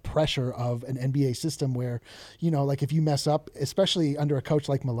the pressure of an NBA system where, like if you mess up, especially under a coach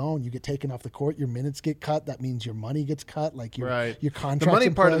like Malone, you get taken off the court, your minutes get cut. That means your money gets cut. Like your contract. The money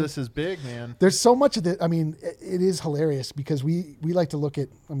part of this is big, man. There's so much of it. I mean, it is hilarious because we like to look at.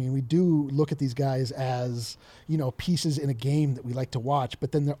 I mean, we do look at these guys as pieces in a game that we like to watch,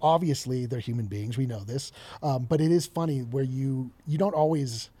 but then they're human beings. We know this, but it is funny where you don't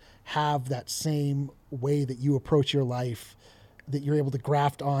always have that same way that you approach your life that you're able to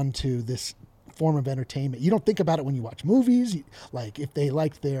graft onto this form of entertainment. You don't think about it when you watch movies, like if they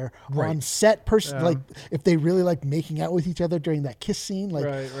liked their on-set person, like if they really like making out with each other during that kiss scene. Like,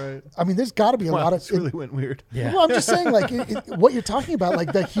 right. I mean, there's got to be a lot of. It really went weird. Yeah. Well, I'm just saying, like what you're talking about,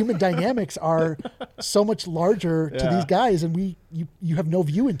 like the human dynamics are so much larger to these guys, and you have no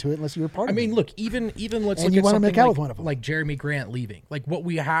view into it unless you're a part of it. I mean, look, even let's And look you at wanna something make out like, with one of them. like Jeremy Grant leaving. Like what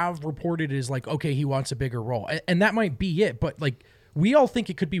we have reported is like, okay, he wants a bigger role, and that might be it, but like. We all think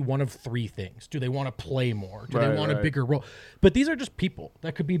it could be one of three things. Do they want to play more? Do they want a bigger role? But these are just people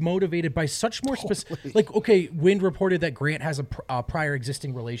that could be motivated by such more specific. Like, okay, Wind reported that Grant has a prior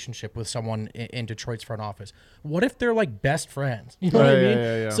existing relationship with someone in Detroit's front office. What if they're like best friends? You know what I mean?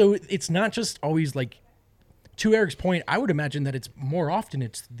 Yeah. So it's not just always like. To Eric's point, I would imagine that it's more often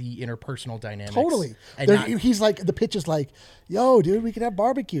it's the interpersonal dynamics. Totally. And He's like, the pitch is like, yo, dude, we could have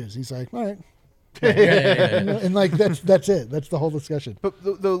barbecues. He's like, all right. And like that's it. That's the whole discussion. But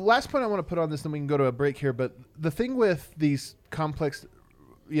the last point I want to put on this, then we can go to a break here. But the thing with these complex,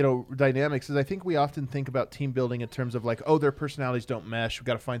 dynamics is I think we often think about team building in terms of like, oh, their personalities don't mesh. We've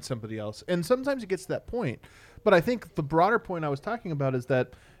got to find somebody else. And sometimes it gets to that point. But I think the broader point I was talking about is that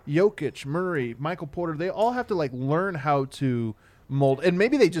Jokic, Murray, Michael Porter, they all have to like learn how to mold, and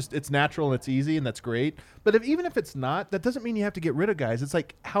maybe it's natural and it's easy and that's great, but even if it's not, that doesn't mean you have to get rid of guys. It's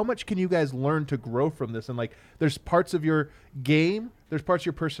like, how much can you guys learn to grow from this? And like, there's parts of your game, there's parts of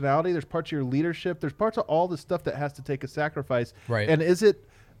your personality, there's parts of your leadership, there's parts of all the stuff that has to take a sacrifice, right? And is it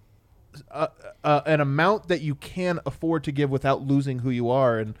an amount that you can afford to give without losing who you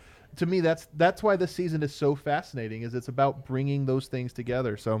are? And to me, that's why this season is so fascinating, is it's about bringing those things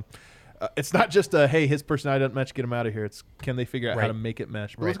together. So it's not just hey, his personality doesn't match, get him out of here. It's can they figure out how to make it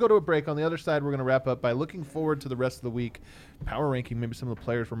mesh. But let's go to a break. On the other side, we're going to wrap up by looking forward to the rest of the week, power ranking maybe some of the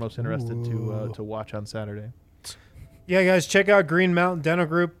players we're most interested to watch on Saturday. Yeah, guys, check out Green Mountain Dental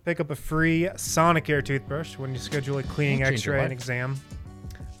Group. Pick up a free Sonicare toothbrush when you schedule a cleaning, X-ray, and exam.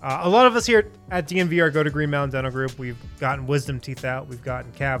 A lot of us here at DNVR go to Green Mountain Dental Group. We've gotten wisdom teeth out. We've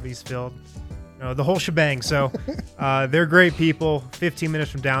gotten cavities filled. The whole shebang. So they're great people. 15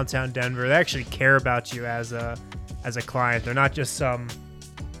 minutes from downtown Denver. They actually care about you as a client. They're not just some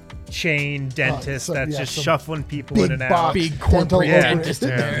chain dentist that's just shuffling people in and out. Big corporate dentist in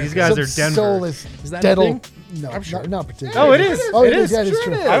there. These guys are Denver. Soulless Is that dental. a thing? No, I'm sure. not particularly. Oh, it is. Oh, it is. is. Yeah, it's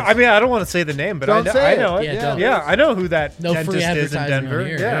true. I mean, I don't want to say the name, but I know it. Yeah, I know who that No free dentist is in advertising Denver. on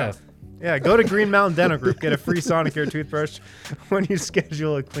here, Yeah, go to Green Mountain Dental Group. Get a free Sonicare toothbrush when you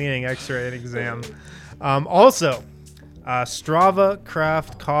schedule a cleaning, X-ray, and exam. Also, Strava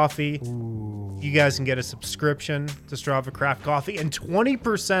Craft Coffee. Ooh. You guys can get a subscription to Strava Craft Coffee and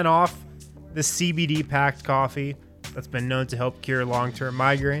 20% off the CBD packed coffee that's been known to help cure long-term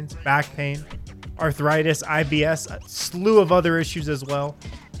migraines, back pain, arthritis, IBS, a slew of other issues as well.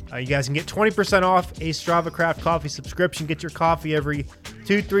 You guys can get 20% off a Strava Craft Coffee subscription. Get your coffee every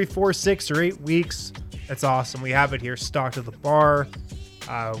 2, 3, 4, 6, or 8 weeks. That's awesome. We have it here stocked at the bar.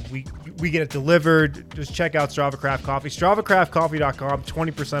 We get it delivered. Just check out Strava Craft Coffee. StravaCraftCoffee.com.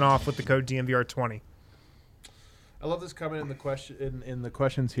 20% off with the code DNVR20. I love this comment in the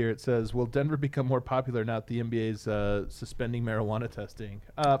questions here. It says, "Will Denver become more popular now that the NBA's suspending marijuana testing?"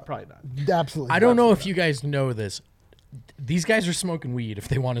 Probably not. Absolutely. I don't know if you guys know this. These guys are smoking weed if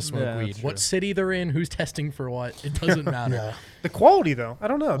they want to smoke weed. What city they're in, who's testing for what, it doesn't matter. The quality, though, I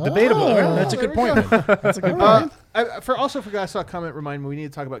don't know. Debatable. That's a good point. That's a good point. I saw a comment remind me we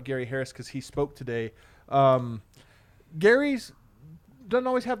need to talk about Gary Harris because he spoke today. Gary's doesn't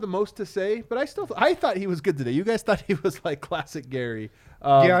always have the most to say, but I thought he was good today. You guys thought he was like classic Gary.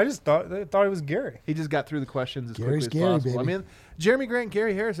 Yeah, I just thought it was Gary. He just got through the questions as Gary's quickly as possible. baby. I mean, Jeremy Grant,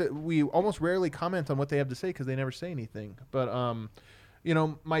 Gary Harris, we almost rarely comment on what they have to say because they never say anything. But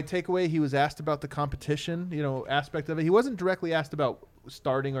my takeaway, he was asked about the competition, aspect of it. He wasn't directly asked about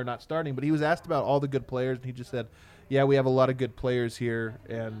starting or not starting, but he was asked about all the good players, and he just said, "Yeah, we have a lot of good players here,"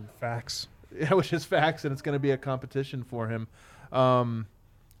 and facts. Yeah, which is facts, and it's going to be a competition for him.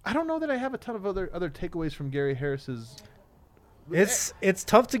 I don't know that I have a ton of other takeaways from Gary Harris's. It's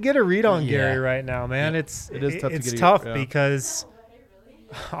tough to get a read on Gary right now, man. It is tough because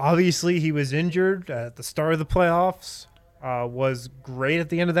obviously he was injured at the start of the playoffs. Was great at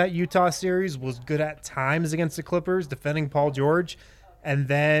the end of that Utah series. Was good at times against the Clippers, defending Paul George, and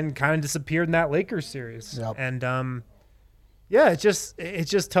then kind of disappeared in that Lakers series. Yep. And it's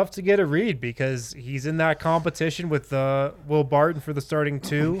just tough to get a read because he's in that competition with Will Barton for the starting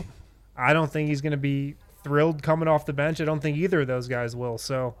 2. I don't think he's going to be thrilled coming off the bench. I don't think either of those guys will.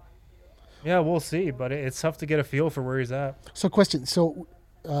 So, yeah, we'll see. But it's tough to get a feel for where he's at. So, question. So,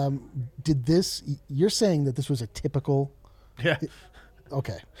 you're saying that this was a typical? Yeah.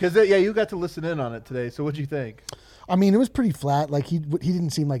 Okay. Because you got to listen in on it today. So, what'd you think? I mean, it was pretty flat. Like he didn't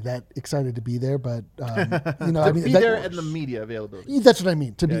seem like that excited to be there, but be there and the media availability. That's what I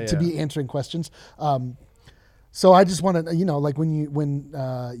mean. To be answering questions. So I just want to, like when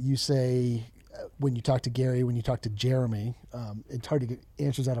you say. When you talk to Gary, when you talk to Jeremy, it's hard to get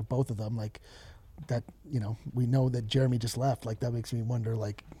answers out of both of them. Like that, we know that Jeremy just left. Like that makes me wonder,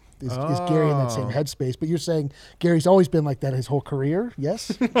 like, is Gary in that same headspace? But you're saying Gary's always been like that his whole career,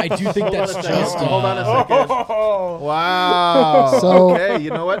 yes? I do think that's just... Hold on a second. Wow. So, okay,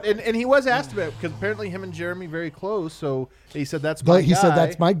 you know what? And he was asked about it because apparently him and Jeremy very close. So he said that's my guy. He said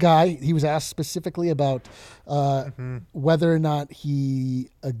that's my guy. He was asked specifically about whether or not he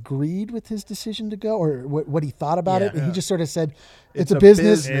agreed with his decision to go or what he thought about it. And he just sort of said, it's a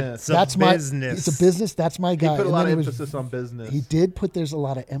business. It's a business. That's my guy. He put a lot of emphasis on business. He did put there's a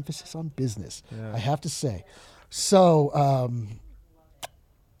lot of emphasis on business, I have to say. So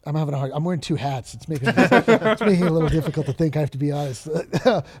I'm having a hard. I'm wearing 2 hats. It's making it a little difficult to think. I have to be honest.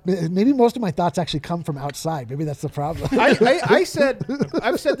 Maybe most of my thoughts actually come from outside. Maybe that's the problem. I've said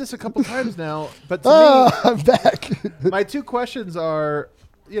this a couple times now, but to me, I'm back. My 2 questions are,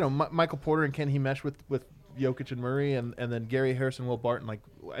 Michael Porter and can he mesh with Jokic and Murray, and then Gary Harris and Will Barton. Like,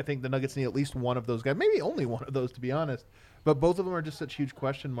 I think the Nuggets need at least one of those guys, maybe only one of those, to be honest. But both of them are just such huge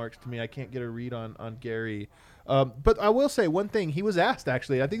question marks to me. I can't get a read on Gary. But I will say one thing. He was asked,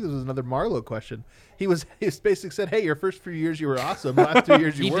 actually, I think this was another Marlowe question. He basically said, hey, your first few years you were awesome. The last 2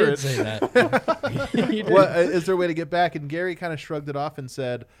 years you weren't. He did say that. He did. Is there a way to get back? And Gary kind of shrugged it off and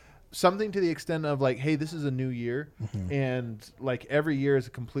said something to the extent of like, hey, this is a new year. And like every year is a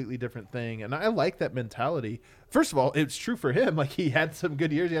completely different thing. And I like that mentality. First of all, it's true for him. Like he had some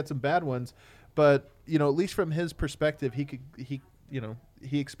good years. He had some bad ones. But, at least from his perspective, he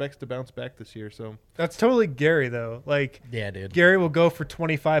expects to bounce back this year. So that's totally Gary, though. Like, yeah, dude. Gary will go for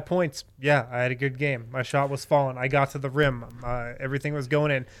 25 points. Yeah, I had a good game. My shot was falling. I got to the rim. Everything was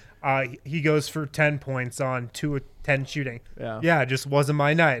going in. He goes for 10 points on 2 of 10 shooting. Yeah, it just wasn't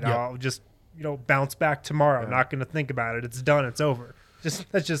my night. Yep. I'll just bounce back tomorrow. Not going to think about it. It's done. It's over.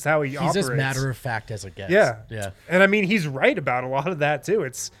 That's just how he operates. He's as matter of fact as it gets. Yeah. And I mean, he's right about a lot of that too.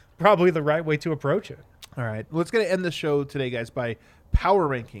 It's probably the right way to approach it. All right. Well, let's going to end the show today, guys, by power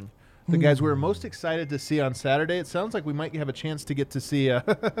ranking the guys we were most excited to see on Saturday. It sounds like we might have a chance to get to see I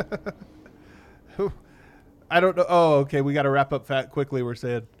don't know. Oh, okay. We got to wrap up quickly. We're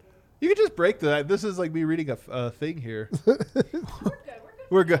saying you can just break that. This is like me reading a thing here.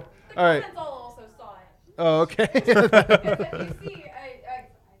 We're good. All right. Also saw it. Oh, okay. If you see, I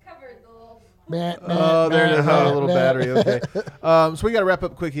covered the little. There it is. A little battery. Okay. So we got to wrap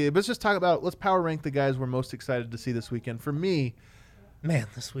up quickly. But let's power rank the guys we're most excited to see this weekend. For me, man,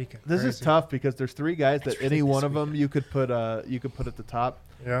 this weekend. This is tough because there's 3 guys that any one of them you could put at the top.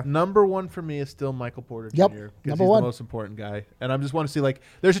 Yeah. Number 1 for me is still Michael Porter Jr. Yep. Because Number he's 1. the most important guy. And I just want to see, like,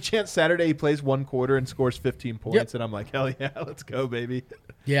 there's a chance Saturday he plays 1 quarter and scores 15 points. Yep. And I'm like, hell yeah, let's go, baby.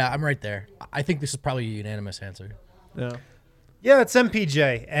 Yeah, I'm right there. I think this is probably a unanimous answer. Yeah, it's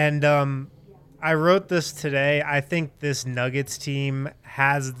MPJ. And I wrote this today. I think this Nuggets team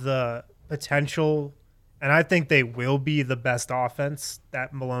has the potential, and I think they will be the best offense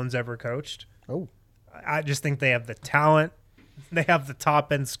that Malone's ever coached. Oh. I just think they have the talent. They have the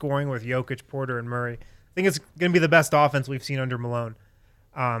top-end scoring with Jokic, Porter, and Murray. I think it's going to be the best offense we've seen under Malone.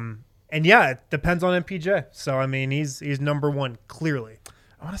 And, yeah, it depends on MPJ. So, I mean, he's number 1, clearly.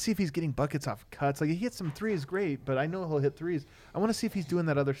 I want to see if he's getting buckets off cuts. Like, he hits some threes, great, but I know he'll hit threes. I want to see if he's doing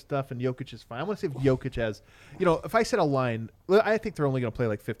that other stuff, and Jokic is fine. I want to see if Jokic has, if I set a line, I think they're only going to play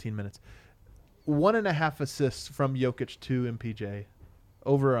like 15 minutes. 1.5 assists from Jokic to MPJ.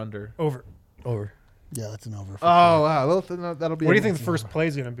 Over or under? Over. Yeah, that's an over. Wow. Well, that'll be. What do you think the first play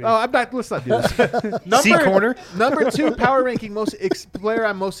is going to be? Oh, I'm not. Let's not do this. C corner. Number 2 power ranking player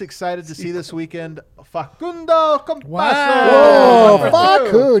I'm most excited to see this weekend. Facundo Campasso. Wow.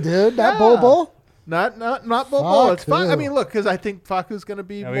 Facu, dude. That Bobo. Not Bol Bol. It's fine. Facu. I mean, look, because I think Facu's going to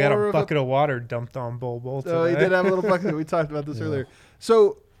be more we got a of bucket of water dumped on Bol Bol today. Oh, he did have a little bucket. We talked about this earlier.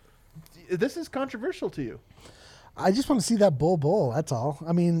 So this is controversial to you. I just want to see that Bol Bol. That's all.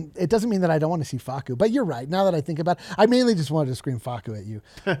 I mean, it doesn't mean that I don't want to see Facu. But you're right. Now that I think about it, I mainly just wanted to scream Facu at you.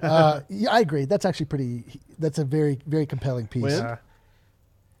 Yeah, I agree. That's actually that's a very, very compelling piece.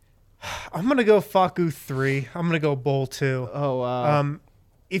 I'm going to go Facu 3. I'm going to go Bol 2. Oh, wow.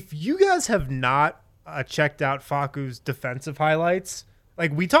 If you guys have not checked out Facu's defensive highlights,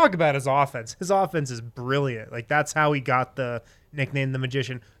 like we talk about his offense is brilliant. Like that's how he got the nickname The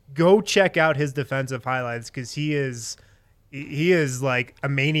Magician. Go check out his defensive highlights because he is like a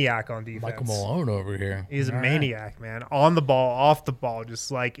maniac on defense. Michael Malone over here. He's a maniac, man. On the ball, off the ball,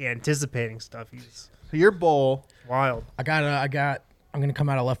 just like anticipating stuff. He's So your Bol. wild. I'm gonna come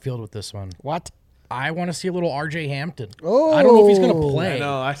out of left field with this one. What? I want to see a little RJ Hampton. Oh. I don't know if he's gonna play. I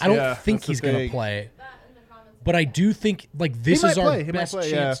know, I don't think that's the he's gonna thing. play. But I do think like this might is our play. He might best play,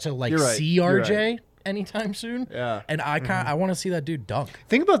 chance yeah. to like You're right. see You're RJ right. anytime soon. Yeah. And I want to see that dude dunk.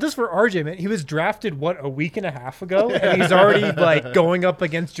 Think about this for RJ, man. He was drafted a week and a half ago, and he's already like going up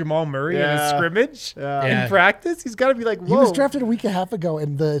against Jamal Murray in a scrimmage in practice. He's got to be like, whoa. He was drafted a week and a half ago,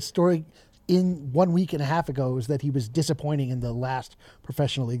 and the story in 1 week and a half ago was that he was disappointing in the last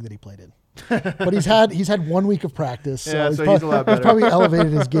professional league that he played in. But he's had 1 week of practice, so, Yeah, so he's a lot better. He's probably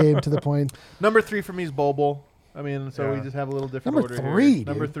elevated his game to the point. Number 3 for me is Bol Bol. I mean, so we just have a little different Number order 3, here. dude.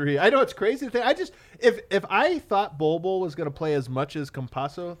 Number 3. I know it's crazy to think. I just if I thought Bol Bol was going to play as much as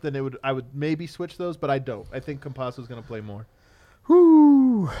Campasso, then I would maybe switch those, but I don't. I think Campasso is going to play more.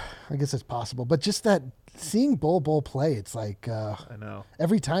 Whew. I guess it's possible, but just that seeing Bol Bol play, it's like I know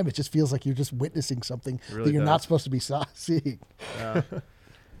every time it just feels like you're just witnessing something really that you're not does. supposed to be seeing.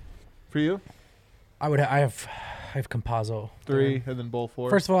 For you, I have Campazzo 3 and then Bol 4.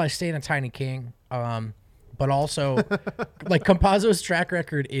 First of all, I stay in a Tiny King. But also, like Campazzo's track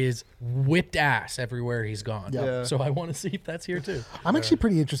record is whipped ass everywhere he's gone. Yeah. So I want to see if that's here too. I'm actually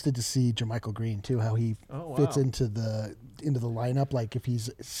pretty interested to see Jermichael Green too, how he fits into the lineup. Like if he's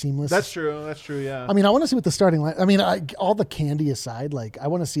seamless. That's true. Yeah. I mean, I want to see what the starting line. I mean, all the candy aside, like I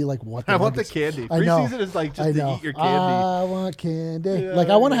want to see like what. I want the candy. I know. Preseason is like just to eat your candy. I want candy. Yeah, like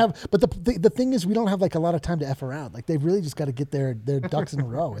I want to have, but the thing is, we don't have like a lot of time to f around. Like they've really just got to get their ducks in a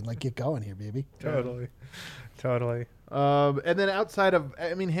row and like get going here, baby. Totally. And then outside of,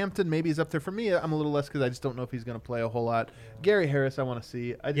 I mean, Hampton maybe is up there for me. I'm a little less because I just don't know if he's going to play a whole lot. Gary Harris, I want to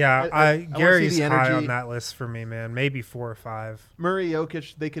see. I Gary's see the high energy. on that list for me, man. Maybe 4 or 5. Murray,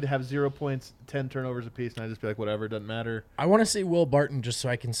 Jokic, they could have 0 points, 10 turnovers apiece, and I'd just be like, whatever, doesn't matter. I want to see Will Barton just so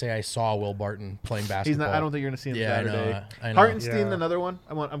I can say I saw Will Barton playing basketball. He's not. I don't think you're going to see him Saturday. I know. Hartenstein, another one.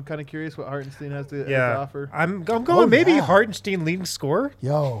 I'm kind of curious what Hartenstein has to offer. I'm going maybe Hartenstein leading scorer.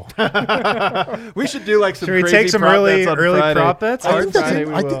 Yo, we should do like some. Should we crazy take some prop early bets on prop Friday. bets? I think, Friday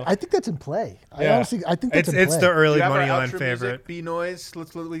we will. I think that's in play. Yeah. I think that's in play. It's the early Do you have money our line outro favorite. music, B-Noise.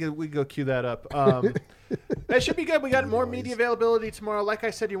 We can go cue that up. That should be good. We got more media availability tomorrow. Like I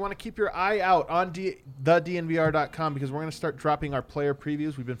said, you want to keep your eye out on thednvr.com because we're going to start dropping our player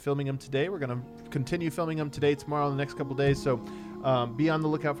previews. We've been filming them today. We're going to continue filming them today, tomorrow, in the next couple days. So be on the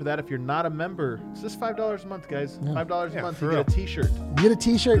lookout for that. If you're not a member, it's just $5 a month, guys. $5 a month. You get a T-shirt. You get a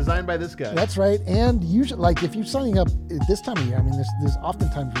T-shirt designed by this guy. That's right. And usually, like if you're signing up at this time of year, I mean, there's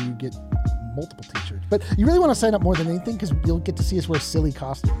oftentimes where you get multiple T-shirts, but you really want to sign up more than anything because you'll get to see us wear silly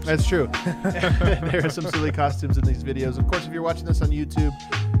costumes. That's true. There are some silly costumes in these videos. Of course, if you're watching this on YouTube,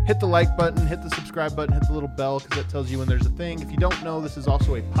 hit the like button, hit the subscribe button, hit the little bell because that tells you when there's a thing. If you don't know, this is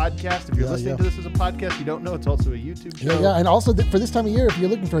also a podcast. If you're listening to this as a podcast, you don't know, it's also a YouTube show. Yeah. And also for this time of year, if you're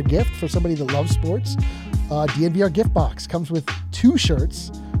looking for a gift for somebody that loves sports, DNVR gift box comes with 2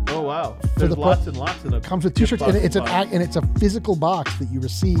 shirts. Oh wow! There's lots and lots in it. Comes with 2 shirts, and it's a physical box that you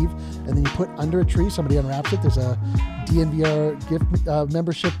receive, and then you put under a tree. Somebody unwraps it. There's a DNVR gift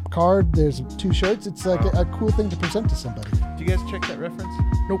membership card. There's 2 shirts. It's like a cool thing to present to somebody. Do you guys check that reference?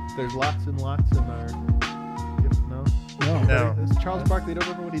 Nope. There's lots and lots in our gift. No. It's Charles Barkley. Don't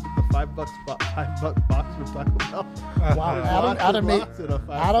remember when he did the $5 box with Taco Bell. Wow,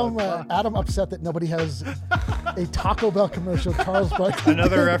 Adam upset that nobody has a Taco Bell commercial. Charles Barkley.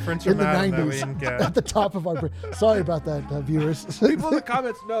 Another reference in from the Adam 90s that we didn't get. at the top of our. Sorry about that, viewers. People in the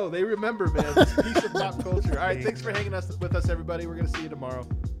comments know. They remember, man. It's a piece of pop culture. All right, thanks for hanging with us, everybody. We're going to see you tomorrow.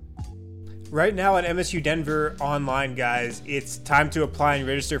 Right now at MSU Denver Online, guys, it's time to apply and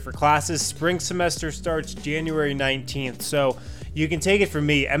register for classes. Spring semester starts January 19th, so you can take it from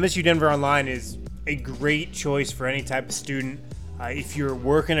me. MSU Denver Online is a great choice for any type of student. If you're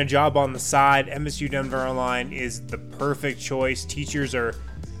working a job on the side, MSU Denver Online is the perfect choice. Teachers are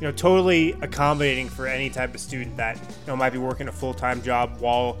totally accommodating for any type of student that might be working a full-time job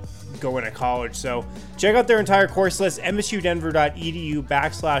while going to college. So check out their entire course list,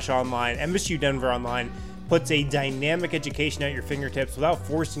 msudenver.edu/online. MSU Denver Online puts a dynamic education at your fingertips without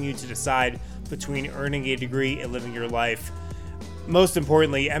forcing you to decide between earning a degree and living your life. Most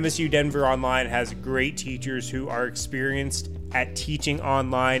importantly, MSU Denver Online has great teachers who are experienced at teaching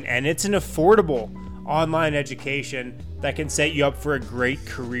online, and it's an affordable online education that can set you up for a great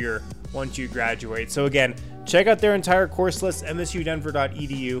career once you graduate. So again, check out their entire course list,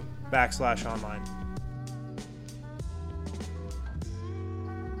 msudenver.edu/online.